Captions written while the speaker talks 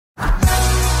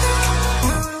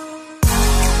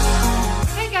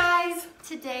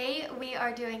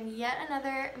are doing yet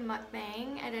another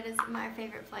mukbang, and it is my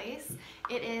favorite place.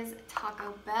 It is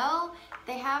Taco Bell.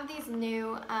 They have these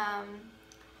new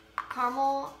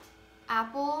caramel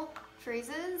apple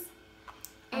freezes.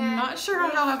 I'm not sure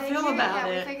how I feel about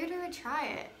it. We figured we would try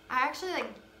it. I actually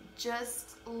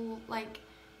just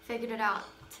figured it out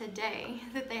today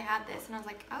that they had this, and I was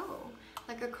like, oh,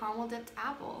 like a caramel dipped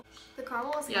apple. The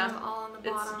caramel is kind of all on the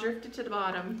bottom. It's drifted to the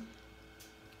bottom.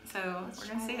 So we're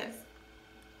gonna see it.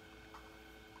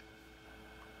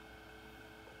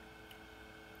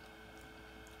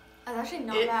 It's actually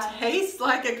not bad. It tastes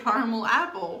like a caramel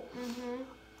apple. Mm-hmm.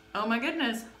 Oh my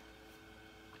goodness.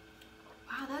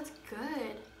 Wow, that's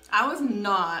good. I was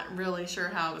not really sure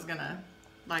how I was gonna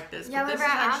like this, yeah, but this is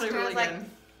actually really good.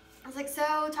 I was like,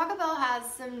 so Taco Bell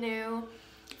has some new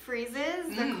freezes,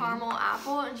 the caramel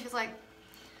apple, and she was like,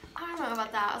 I don't know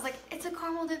about that. I was like, it's a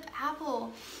caramel dipped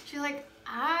apple. She was like,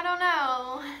 I don't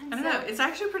know. I don't know. It's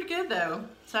actually pretty good though.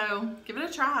 So give it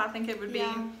a try. I think it would be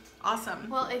awesome.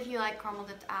 Well, if you like caramel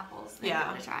dipped apples, then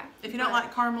give it a try. If you don't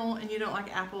like caramel and you don't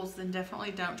like apples, then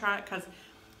definitely don't try it because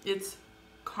it's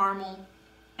caramel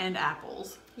and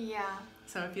apples. Yeah.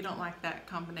 So if you don't like that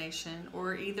combination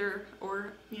or either,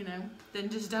 or then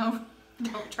just don't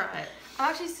try it. I'm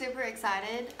actually super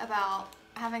excited about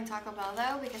having Taco Bell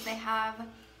though, because they've had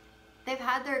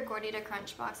their Gordita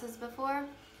Crunch boxes before,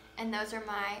 and those are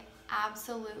my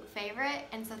absolute favorite,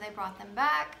 and so they brought them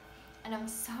back, and I'm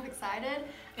so excited.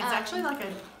 It's actually like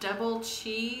a double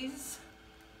cheese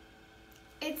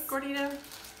Gordita.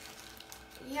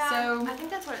 Yeah, so, I think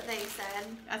that's what they said.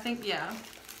 I think, yeah.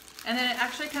 And then it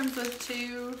actually comes with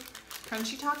 2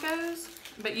 crunchy tacos,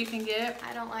 but you can get...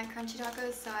 I don't like crunchy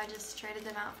tacos, so I just traded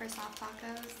them out for soft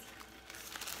tacos.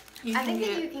 I think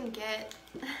that you can get...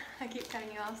 I keep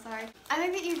cutting you off, sorry. I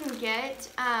think that you can get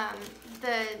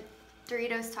the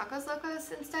Doritos Tacos Locos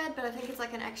instead, but I think it's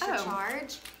like an extra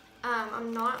charge.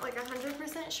 I'm not like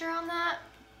 100% sure on that,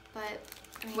 but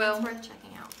I mean, it's worth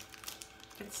checking out.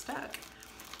 It's stuck.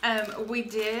 We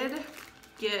did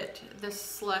get the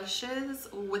slushes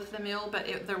with the meal, but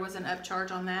there was an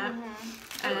upcharge on that.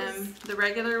 The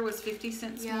regular was 50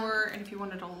 cents more, and if you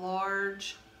wanted a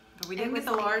large, but we didn't get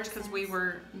the large because we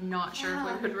were not sure if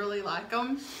we would really like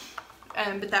them.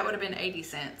 But that would have been 80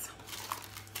 cents.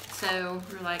 So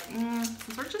we were like,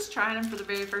 since we're just trying them for the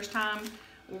very first time,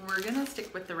 we're gonna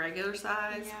stick with the regular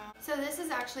size. Yeah. So this is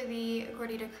actually the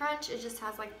Gordita Crunch. It just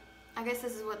has I guess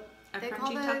this is what they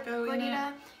call the taco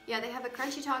Gordita. Yeah, they have a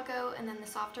crunchy taco and then the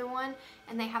softer one,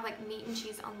 and they have meat and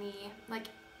cheese on the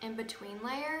in between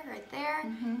layer right there,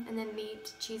 and then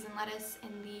meat, cheese, and lettuce in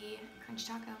the crunch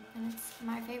taco, and it's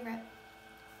my favorite.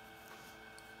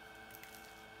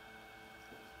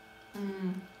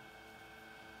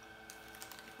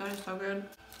 That is so good.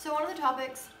 So one of the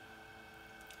topics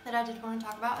that I did want to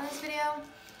talk about in this video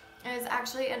is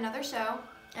actually another show,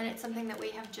 and it's something that we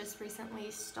have just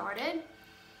recently started,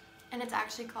 and it's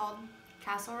actually called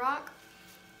Castle Rock.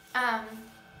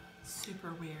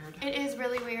 Super weird. It is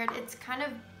really weird. It's kind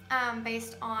of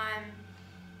based on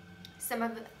some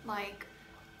of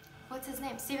what's his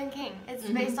name? Stephen King. It's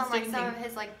based on some of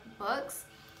his books,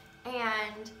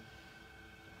 and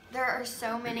there are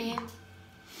so many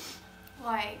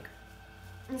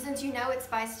and since you know it's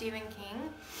by Stephen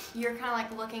King, you're kind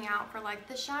of looking out for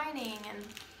The Shining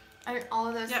and all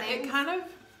of those things.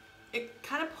 It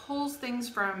kind of pulls things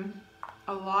from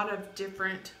a lot of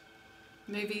different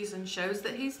movies and shows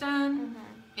that he's done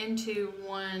into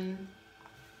one.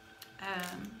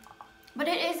 But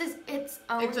it is its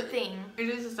own thing. It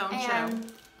is its own show.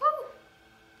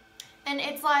 And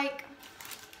it's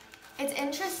it's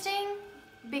interesting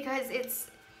because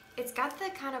it's got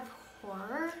the kind of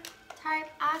horror type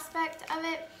aspect of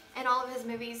it, and all of his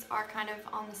movies are kind of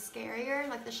on the scarier,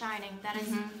 like The Shining. That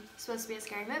is supposed to be a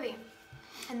scary movie.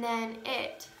 And then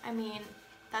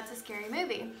that's a scary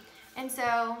movie. And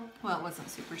so... Well, it wasn't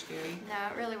super scary. No,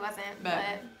 it really wasn't.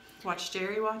 But watch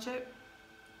Jerry watch it,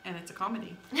 and it's a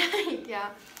comedy. Yeah.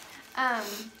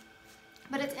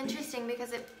 But it's interesting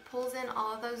because it pulls in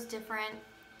all of those different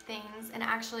things. And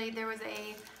actually, there was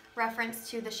a reference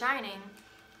to The Shining,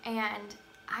 and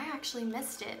I actually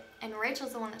missed it. And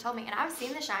Rachel's the one that told me. And I've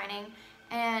seen The Shining,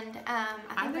 and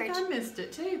I think I missed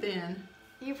it too then.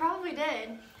 You probably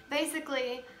did.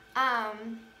 Basically,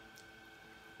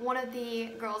 one of the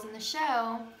girls in the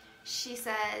show, she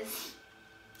says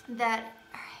that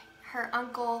her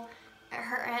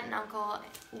aunt and uncle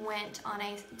went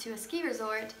to a ski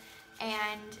resort,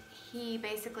 and he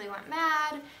basically went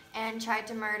mad and tried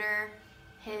to murder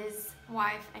his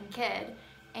wife and kid.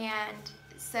 And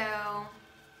so,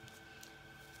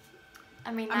 I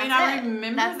remember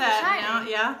that now.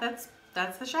 Yeah, that's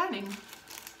that's The Shining.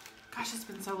 Gosh, it's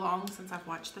been so long since I've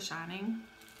watched The Shining.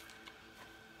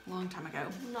 Long time ago.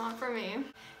 Not for me.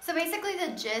 So basically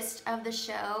the gist of the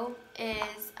show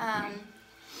is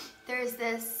there's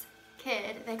this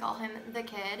kid, they call him the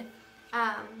Kid,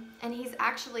 and he's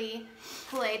actually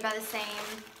played by the same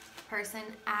person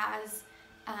as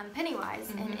Pennywise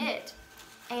in It.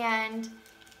 And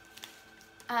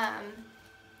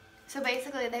so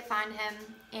basically they find him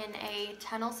in a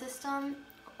tunnel system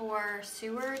or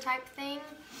sewer type thing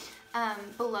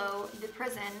below the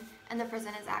prison, and the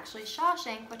prison is actually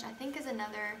Shawshank, which I think is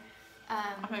another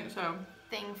I think so.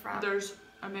 thing from... There's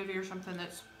a movie or something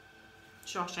that's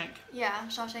Shawshank. Yeah,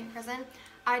 Shawshank Prison.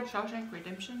 Shawshank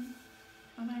Redemption,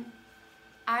 I think.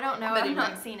 I don't know, I've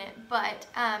not seen it. But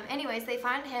anyways, they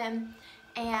find him,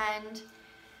 and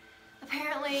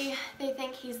apparently they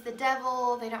think he's the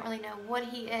devil. They don't really know what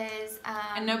he is.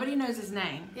 And nobody knows his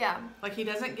name. Yeah. Like, he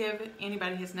doesn't give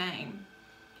anybody his name.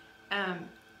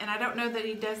 And I don't know that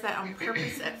he does that on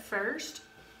purpose at first.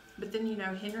 But then, you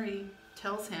know, Henry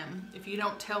tells him, if you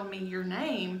don't tell me your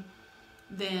name,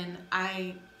 then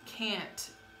you can't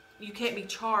be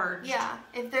charged. Yeah,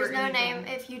 if there's no name,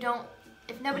 if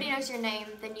nobody knows your name,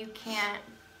 then you can't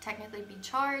technically be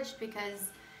charged because,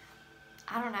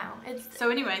 I don't know. So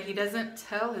anyway, he doesn't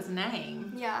tell his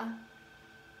name. Yeah.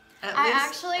 I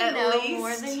actually know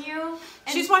more than you.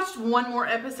 She's watched one more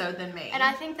episode than me. And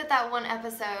I think that one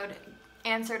episode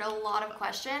answered a lot of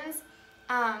questions.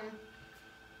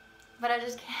 But I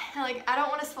just can't, like, I don't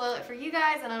want to spoil it for you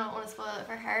guys, and I don't want to spoil it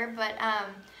for her, but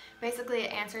basically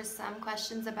it answers some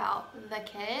questions about the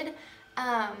kid.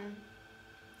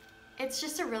 It's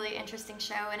just a really interesting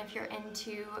show, and if you're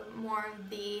into more of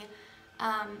the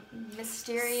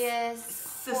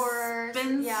mysterious, horror,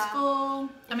 suspenseful.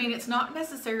 I mean, it's not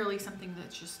necessarily something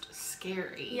that's just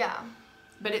scary. Yeah.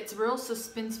 But it's real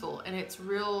suspenseful, and it's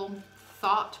real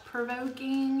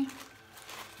thought-provoking.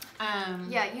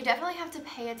 Yeah, you definitely have to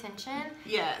pay attention.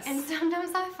 Yes. And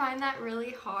sometimes I find that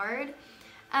really hard.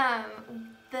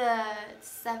 The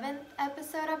 7th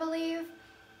episode, I believe,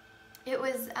 it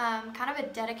was kind of a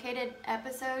dedicated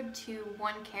episode to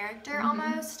one character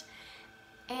almost.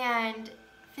 And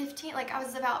I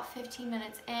was about 15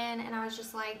 minutes in, and I was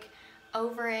just like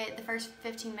over it. The first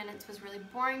 15 minutes was really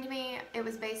boring to me. It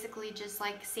was basically just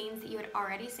like scenes that you had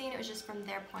already seen. It was just from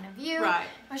their point of view. Right.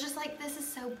 I was just like, this is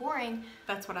so boring.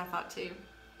 That's what I thought too.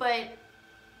 But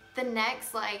the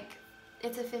next, like,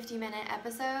 it's a 50-minute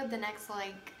episode. The next,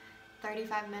 like,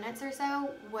 35 minutes or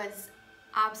so was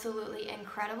absolutely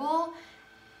incredible.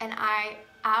 And I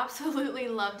absolutely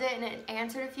loved it. And it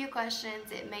answered a few questions.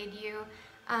 It made you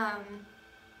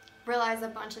realize a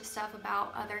bunch of stuff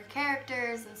about other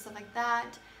characters and stuff like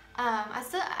that.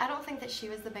 I don't think that she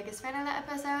was the biggest fan of that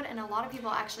episode, and a lot of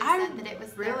people actually said that it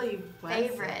was their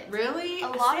favorite. Really? A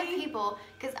lot of people,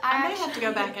 because I may have to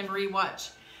go back and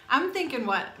rewatch. I'm thinking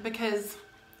because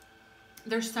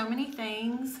there's so many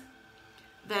things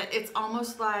that it's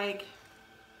almost like,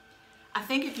 I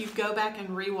think if you go back and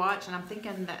rewatch, and I'm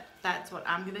thinking that that's what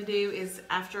I'm gonna do, is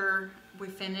after we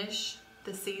finish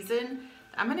the season,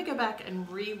 I'm gonna go back and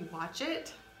rewatch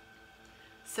it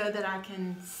so that I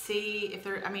can see if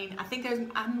there, I think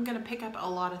I'm gonna pick up a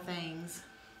lot of things.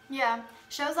 Yeah,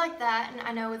 shows like that, and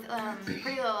I know with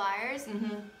Pretty Little Liars,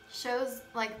 shows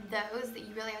like those that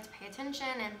you really have to pay attention,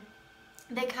 and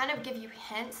they kind of give you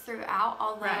hints throughout,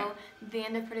 although the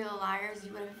end of Pretty Little Liars,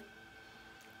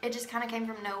 it just kind of came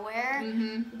from nowhere.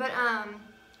 But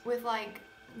with like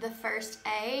the first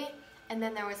A, and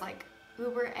then there was like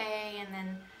Uber A, and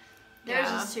then there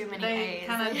was just too many A's. They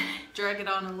kind of drag it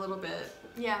on a little bit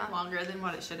longer than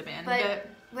what it should have been. But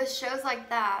with shows like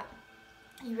that,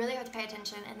 you really have to pay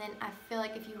attention, and then I feel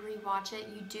like if you rewatch it,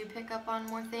 you do pick up on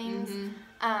more things,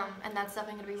 and that's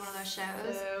definitely going to be one of those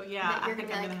shows. So, yeah, I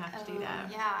think I'm going to have to do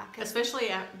that. Yeah. Especially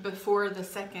before the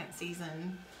second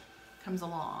season comes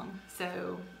along.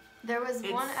 So there was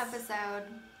one episode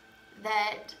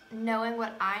that, knowing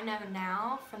what I know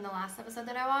now from the last episode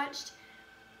that I watched,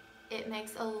 it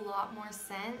makes a lot more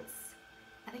sense.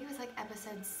 I think it was like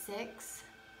episode 6,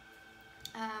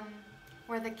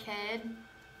 where the kid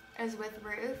is with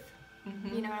Ruth.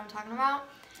 You know what I'm talking about?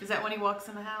 Is that when he walks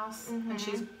in the house and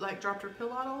she's like dropped her pill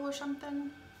bottle or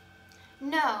something?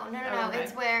 No. Okay.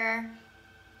 It's where,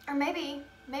 or maybe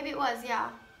it was, yeah.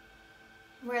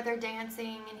 Where they're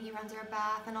dancing and he runs her a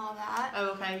bath and all that.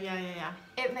 Oh, okay. Yeah.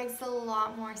 It makes a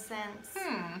lot more sense.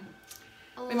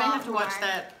 We may have to watch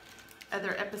that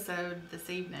other episode this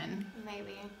evening.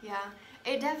 Maybe, yeah.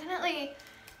 It definitely,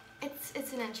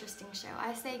 it's an interesting show.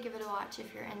 I say give it a watch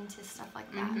if you're into stuff like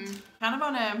that. Kind of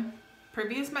on a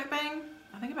previous mukbang,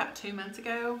 I think about 2 months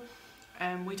ago,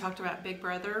 we talked about Big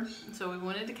Brother, so we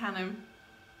wanted to kind of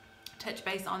touch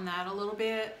base on that a little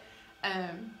bit,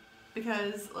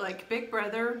 because like Big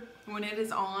Brother, when it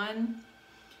is on,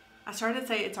 I started to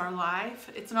say it's our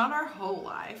life. It's not our whole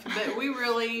life, but we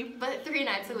really but 3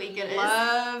 nights a week it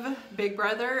love Big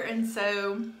Brother. And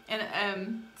so,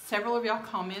 and several of y'all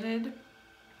commented,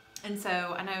 and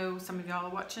so I know some of y'all are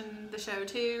watching the show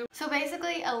too. So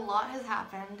basically a lot has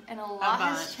happened and a lot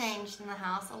has changed in the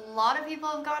house. A lot of people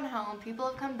have gone home, people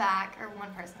have come back, or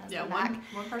one person has come back.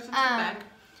 One person's come back.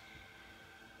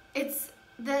 It's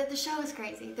the show is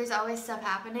crazy. There's always stuff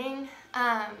happening.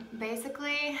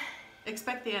 Basically,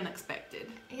 expect the unexpected.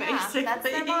 Yeah, basically, that's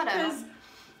their motto.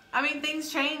 I mean,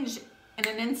 things change in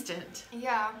an instant.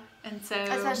 Yeah. And so,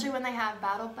 especially when they have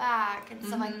battle back and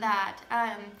stuff like that.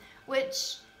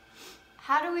 Which,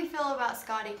 how do we feel about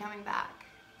Scotty coming back?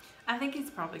 I think he's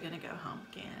probably going to go home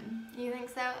again. You think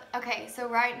so? Okay, so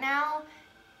right now,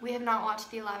 we have not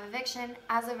watched the live eviction.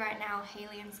 As of right now,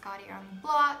 Haley and Scotty are on the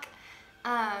block.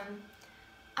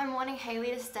 I'm wanting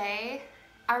Haley to stay.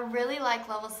 I really like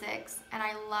level 6, and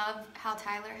I love how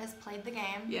Tyler has played the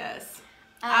game. Yes.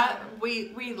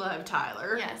 We love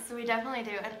Tyler. Yes, we definitely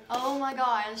do. And oh my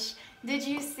gosh, did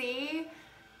you see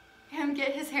him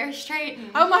get his hair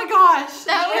straightened? Oh my gosh.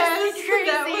 That was the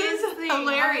craziest that was thing.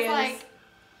 hilarious. I was like,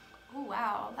 oh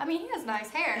wow. I mean, he has nice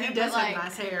hair. He does have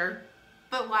nice hair.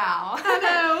 But wow. I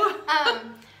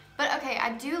know. But okay,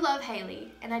 I do love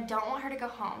Haley, and I don't want her to go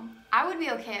home. I would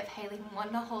be okay if Haley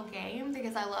won the whole game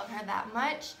because I love her that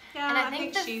much. Yeah, and I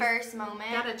think the first moment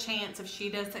got a chance if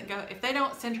she doesn't go. If they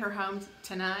don't send her home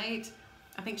tonight,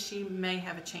 I think she may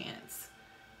have a chance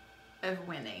of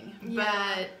winning.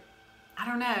 Yeah. But I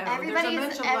don't know. There's a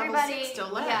bunch of level 6 still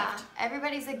left. Yeah,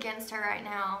 everybody's against her right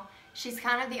now. She's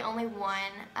kind of the only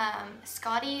one.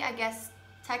 Scotty, I guess,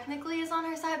 technically is on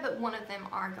her side, but one of them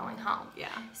are going home. Yeah.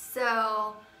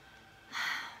 So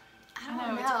I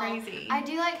don't know. It's crazy. I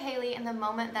do like Haley, and the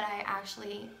moment that I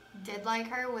actually did like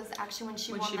her was actually when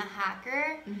she won the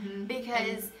hacker, because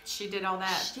and she did all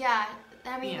that. Yeah,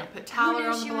 I mean, put Tyler who knew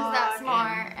on the she block was that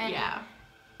smart? and yeah,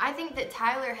 I think that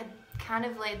Tyler had kind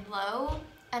of laid low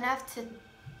enough to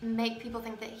make people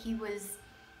think that he was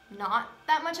not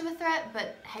that much of a threat,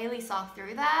 but Haley saw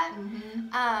through that,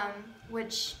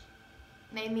 which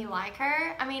made me like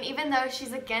her. I mean, even though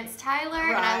she's against Tyler,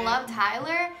 and I love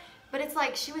Tyler, but it's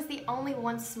like she was the only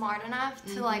one smart enough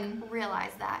to like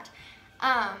realize that.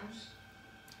 I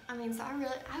mean, so I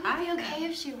would be okay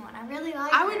if she won. I really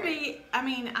like her. I would be. I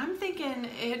mean, I'm thinking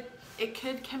it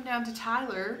could come down to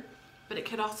Tyler, but it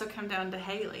could also come down to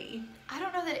Haley. I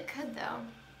don't know that it could though.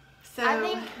 So I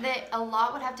think that a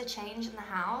lot would have to change in the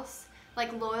house.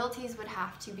 Like loyalties would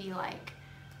have to be like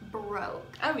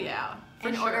broke. Oh yeah.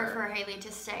 In order for Haley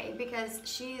to stay, because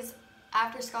she's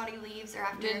after Scotty leaves or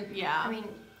after I mean,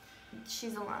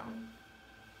 she's alone.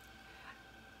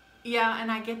 Yeah,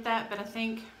 and I get that, but I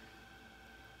think,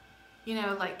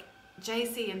 like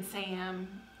JC and Sam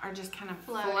are just kind of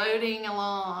floating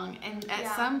along, and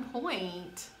at some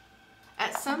point,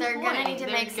 they're gonna need to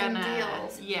make some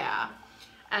deals. Yeah,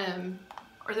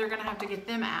 or they're gonna have to get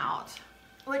them out.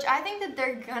 Which I think that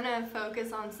they're gonna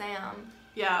focus on Sam.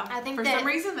 Yeah, I think for some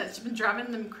reason that's been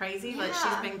driving them crazy. Like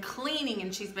she's been cleaning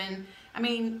and she's been. I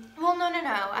mean, well, no.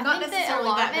 I not think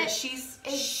necessarily that, but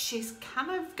she's kind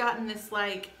of gotten this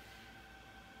like,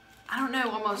 I don't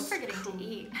know, almost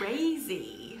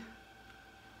crazy.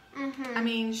 I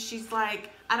mean, she's like,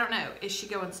 I don't know, is she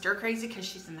going stir crazy because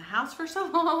she's in the house for so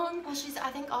long? Well, she's I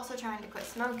think also trying to quit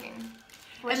smoking.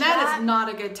 And that is not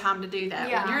a good time to do that.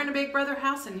 Yeah. When you're in a Big Brother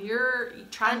house and you're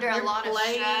trying under a lot of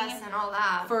stress and all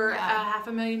that for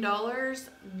 $500,000,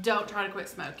 don't try to quit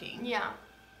smoking. Yeah.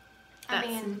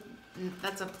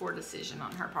 That's a poor decision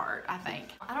on her part, I think.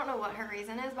 I don't know what her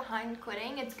reason is behind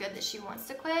quitting. It's good that she wants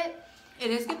to quit.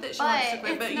 It is good that she wants to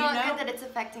quit, but it's not good that it's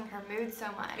affecting her mood so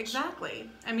much. Exactly.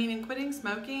 I mean, in quitting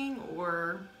smoking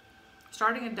or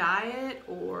starting a diet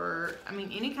or, I mean,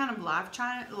 any kind of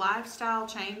lifestyle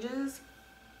changes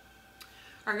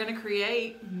are going to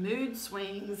create mood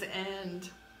swings and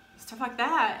stuff like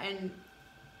that, and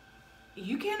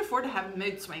you can't afford to have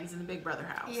mood swings in the Big Brother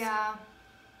house. Yeah.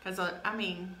 Because, I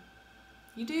mean,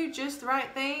 you do just the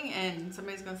right thing, and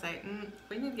somebody's going to say,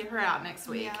 we need to get her out next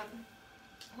week. Yeah.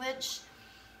 Which,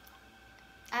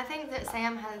 I think that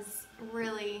Sam has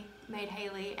really made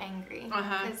Haley angry.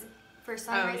 Because for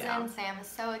some reason, Sam is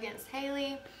so against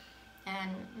Haley,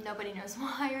 and nobody knows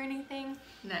why or anything.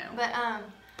 No. But,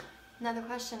 another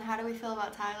question, how do we feel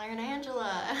about Tyler and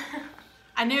Angela?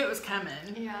 I knew it was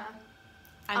coming. Yeah.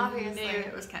 I knew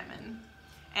it was coming.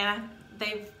 And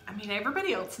I mean,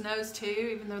 everybody else knows too,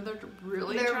 even though they're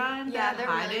really trying to hide it. Yeah, they're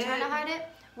really trying to hide it,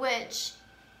 which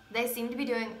they seem to be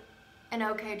doing an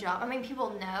okay job. I mean,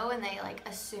 people know and they like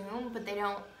assume, but they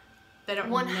don't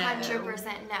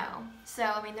 100% know. So,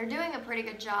 I mean, they're doing a pretty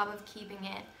good job of keeping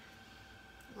it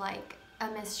like a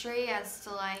mystery as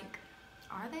to like,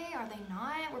 are they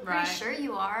not? We're pretty sure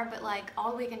you are, but like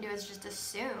all we can do is just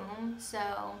assume.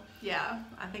 So yeah,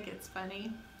 I think it's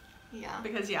funny. Yeah.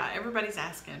 Because everybody's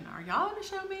asking, are y'all in a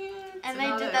showman? And they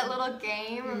did that little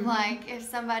game of like, if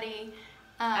somebody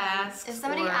asks,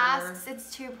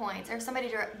 it's 2 points. Or if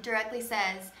somebody directly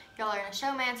says, y'all are in a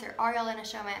showmance, or are y'all in a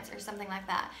showmance, or something like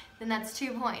that, then that's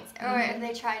 2 points. Or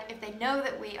if they know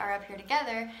that we are up here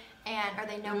together, or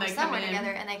they know we're somewhere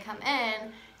together, and they come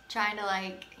in trying to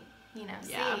like,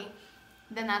 see,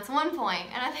 then that's 1 point.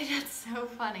 And I think that's so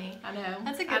funny. I know.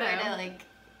 That's a good way to like,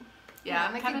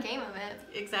 make a game of it.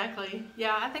 Exactly.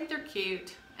 Yeah, I think they're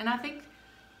cute. And I think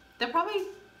they'll probably,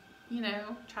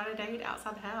 try to date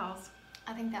outside the house.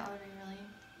 I think that would be really,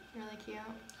 really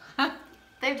cute.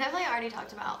 They've definitely already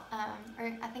talked about,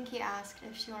 or I think he asked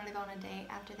if she wanted to go on a date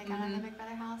after they got out of the Big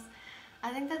Brother house.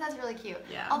 I think that's really cute.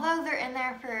 Yeah. Although they're in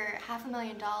there for $500,000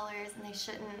 and they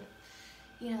shouldn't,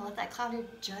 let that cloud their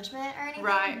judgment or anything.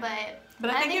 Right. But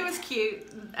I think it was cute.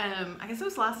 I guess it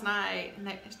was last night,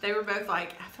 and they were both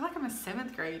like, I feel like I'm a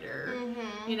 7th grader.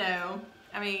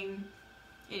 I mean,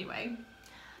 anyway.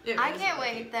 I can't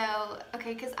wait though.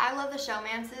 Okay, because I love the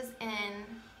showmances in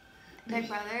Big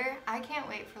Brother. I can't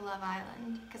wait for Love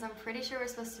Island because I'm pretty sure we're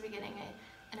supposed to be getting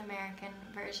an American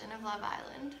version of Love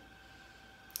Island.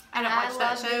 I don't watch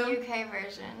that show. I love the UK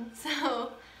version,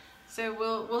 so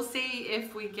we'll see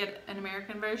if we get an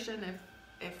American version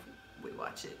if we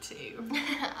watch it too.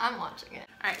 I'm watching it.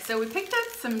 All right, so we picked up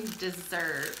some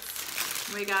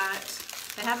desserts. They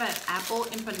have an apple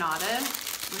empanada,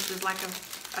 which is like a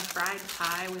fried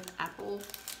pie with apple,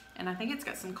 and I think it's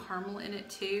got some caramel in it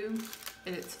too.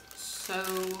 It's so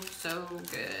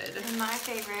good. And my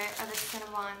favorite are the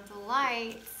Cinnabon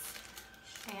Delights,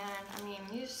 and I mean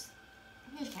you just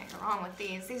can't go wrong with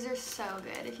these. These are so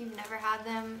good. If you've never had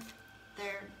them,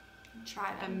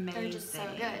 try them. Amazing. They're just so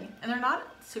good. And they're not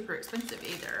super expensive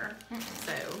either.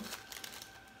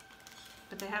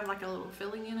 But they have like a little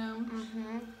filling in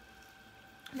them.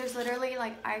 There's literally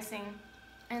like icing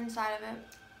inside of it.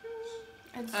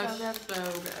 It's so good.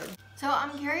 So good. So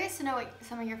I'm curious to know what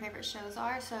some of your favorite shows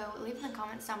are. So leave in the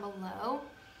comments down below,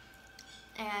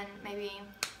 and maybe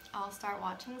I'll start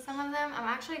watching some of them. I'm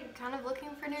actually kind of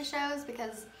looking for new shows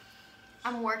because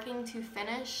I'm working to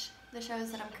finish the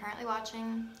shows that I'm currently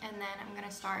watching, and then I'm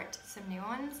gonna start some new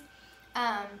ones.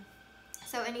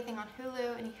 So anything on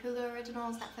Hulu, any Hulu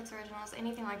originals, Netflix originals,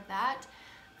 anything like that,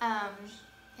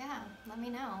 let me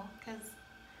know because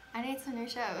I need some new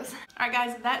shows. Alright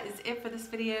guys, that is it for this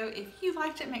video. If you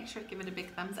liked it, make sure to give it a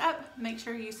big thumbs up. Make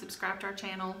sure you subscribe to our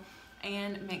channel,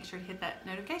 and make sure to hit that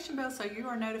notification bell so you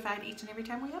are notified each and every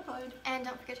time we upload. And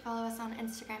don't forget to follow us on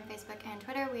Instagram, Facebook, and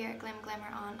Twitter. We are Glam Glamour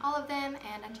on all of them.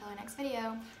 And until our next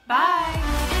video,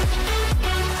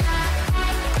 bye!